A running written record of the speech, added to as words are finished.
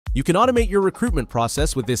You can automate your recruitment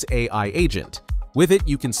process with this AI agent. With it,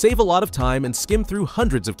 you can save a lot of time and skim through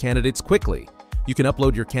hundreds of candidates quickly. You can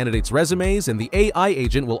upload your candidates' resumes and the AI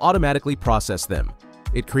agent will automatically process them.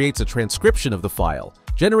 It creates a transcription of the file,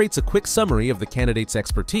 generates a quick summary of the candidate's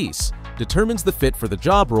expertise, determines the fit for the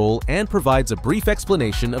job role, and provides a brief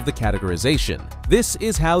explanation of the categorization. This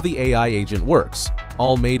is how the AI agent works,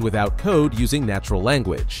 all made without code using natural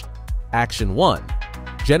language. Action 1.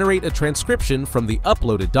 Generate a transcription from the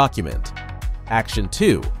uploaded document. Action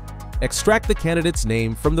 2. Extract the candidate's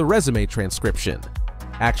name from the resume transcription.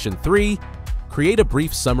 Action 3. Create a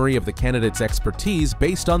brief summary of the candidate's expertise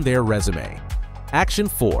based on their resume. Action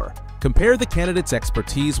 4. Compare the candidate's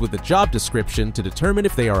expertise with the job description to determine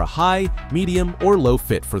if they are a high, medium, or low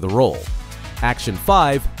fit for the role. Action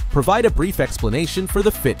 5. Provide a brief explanation for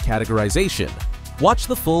the fit categorization. Watch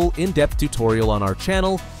the full in-depth tutorial on our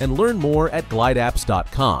channel and learn more at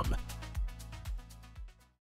glideapps.com.